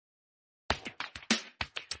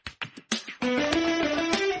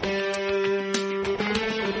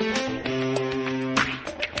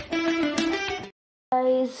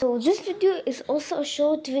So this video is also a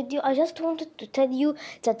short video. I just wanted to tell you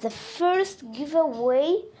that the first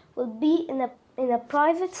giveaway will be in a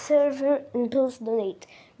private server in Pulse Donate,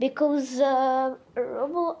 because the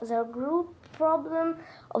group problem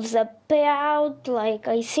of the payout, like,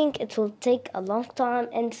 I think it will take a long time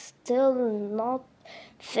and still not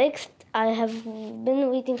fixed. I have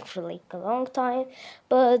been waiting for like a long time,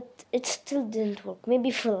 but it still didn't work.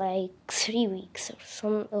 Maybe for like 3 weeks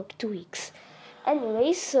or 2 weeks.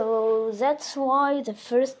 Anyway, so that's why the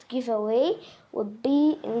first giveaway would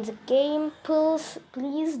be in the game Pulse.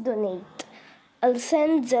 Please donate. I'll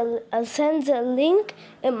send the link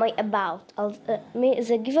in my about.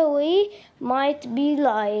 The giveaway might be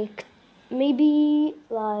like maybe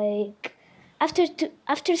like after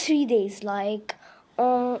 3 days, like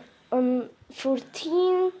on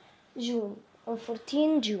 14 June. On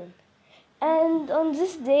 14 June, and on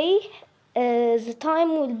this day, the time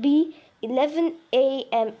will be 11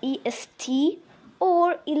 a.m. EST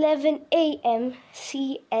or 11 a.m.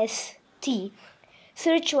 CST.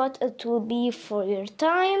 Search what it will be for your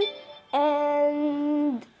time,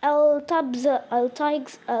 and I will type the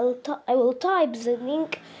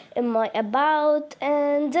link in my about,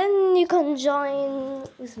 and then you can join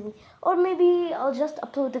with me. Or maybe I'll just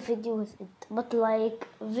upload a video with it, but like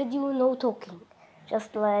video, no talking.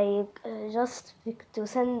 Just to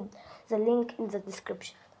send the link in the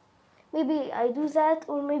description. Maybe I do that,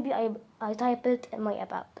 or maybe I type it in my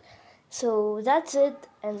about. So that's it,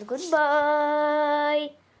 and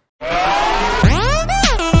goodbye.